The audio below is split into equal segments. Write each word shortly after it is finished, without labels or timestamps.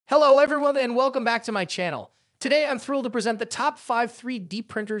Hello everyone and welcome back to my channel. Today I'm thrilled to present the top 5 3D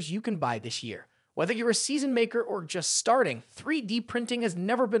printers you can buy this year. Whether you're a seasoned maker or just starting, 3D printing has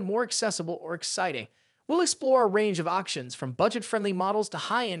never been more accessible or exciting. We'll explore a range of options from budget-friendly models to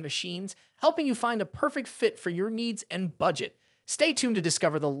high-end machines, helping you find a perfect fit for your needs and budget. Stay tuned to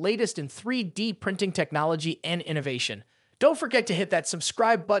discover the latest in 3D printing technology and innovation. Don't forget to hit that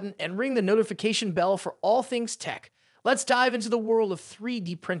subscribe button and ring the notification bell for all things tech. Let's dive into the world of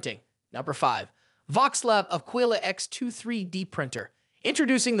 3D printing. Number 5. Voxelab Aquila X2 3D Printer.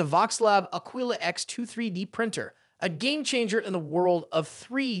 Introducing the Voxelab Aquila X2 3D Printer, a game changer in the world of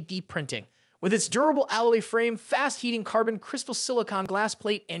 3D printing. With its durable alloy frame, fast-heating carbon crystal silicon glass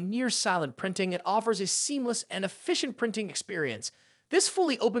plate, and near-silent printing, it offers a seamless and efficient printing experience. This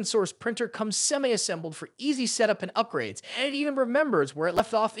fully open-source printer comes semi-assembled for easy setup and upgrades, and it even remembers where it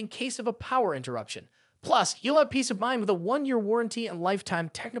left off in case of a power interruption. Plus, you'll have peace of mind with a 1-year warranty and lifetime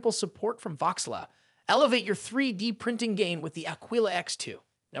technical support from Voxelab. Elevate your 3D printing game with the Aquila X2.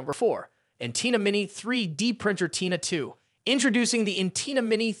 Number 4. Entina Mini 3D Printer Tina 2. Introducing the Entina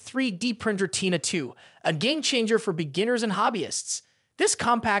Mini 3D Printer Tina 2, a game changer for beginners and hobbyists. This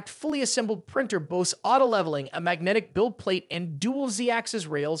compact, fully assembled printer boasts auto-leveling, a magnetic build plate, and dual Z-axis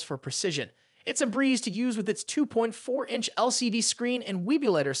rails for precision. It's a breeze to use with its 2.4-inch LCD screen and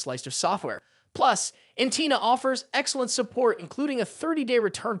Weebulator slice of software. Plus, Entina offers excellent support, including a 30-day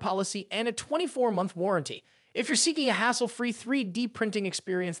return policy and a 24-month warranty. If you're seeking a hassle-free 3D printing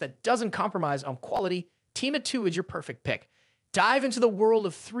experience that doesn't compromise on quality, Tina 2 is your perfect pick. Dive into the world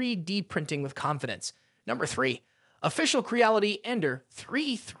of 3D printing with confidence. Number 3. Official Creality Ender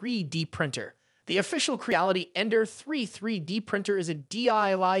 3 3D Printer. The official Creality Ender 3 3D Printer is a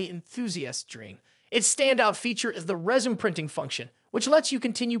DIY enthusiast dream. Its standout feature is the resin printing function, which lets you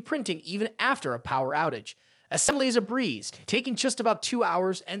continue printing even after a power outage. Assembly is a breeze, taking just about 2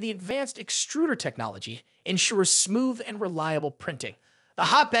 hours, and the advanced extruder technology ensures smooth and reliable printing. The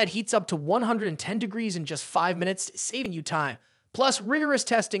hotbed heats up to 110 degrees in just 5 minutes, saving you time. Plus, rigorous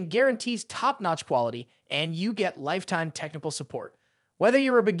testing guarantees top-notch quality, and you get lifetime technical support. Whether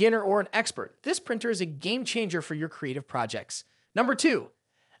you're a beginner or an expert, this printer is a game changer for your creative projects. Number 2.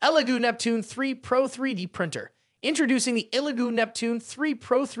 Elegoo Neptune 3 Pro 3D Printer. Introducing the Elegoo Neptune 3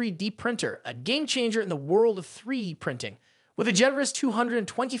 Pro 3D Printer, a game changer in the world of 3D printing. With a generous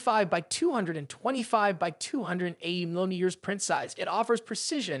 225 by 225 by 280 millimeters print size, it offers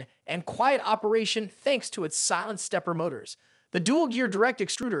precision and quiet operation thanks to its silent stepper motors. The dual-gear direct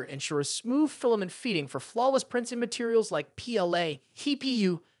extruder ensures smooth filament feeding for flawless prints in materials like PLA,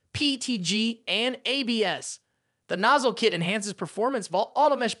 EPU, PETG, and ABS. The nozzle kit enhances performance, while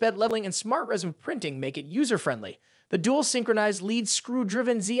auto-mesh bed leveling and smart resin printing make it user-friendly. The dual-synchronized lead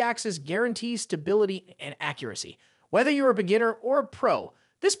screw-driven Z-axis guarantees stability and accuracy. Whether you're a beginner or a pro,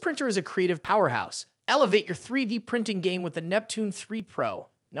 this printer is a creative powerhouse. Elevate your 3D printing game with the Neptune 3 Pro.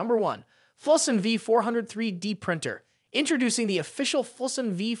 Number 1. FLSUN V400 3D Printer. Introducing the official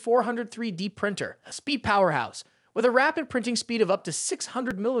FLSUN V400 3D Printer, a speed powerhouse. With a rapid printing speed of up to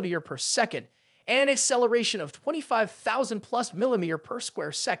 600 millimeters per second, and an acceleration of 25,000 plus millimeter per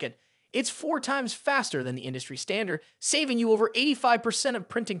square second, it's 4 times faster than the industry standard, saving you over 85% of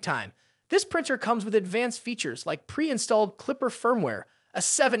printing time. This printer comes with advanced features like pre-installed Clipper firmware, a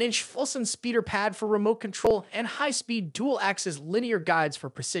 7-inch FLSUN speeder pad for remote control, and high-speed dual-axis linear guides for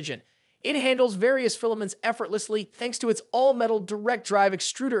precision. It handles various filaments effortlessly thanks to its all-metal direct drive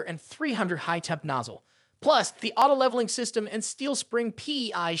extruder and 300 high-temp nozzle. Plus, the auto-leveling system and steel spring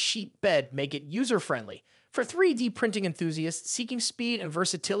PEI sheet bed make it user-friendly. For 3D printing enthusiasts seeking speed and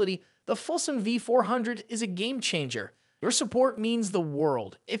versatility, the FLSUN V400 is a game changer. Your support means the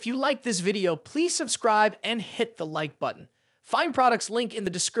world. If you like this video, please subscribe and hit the like button. Find products link in the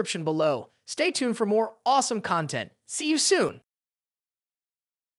description below. Stay tuned for more awesome content. See you soon!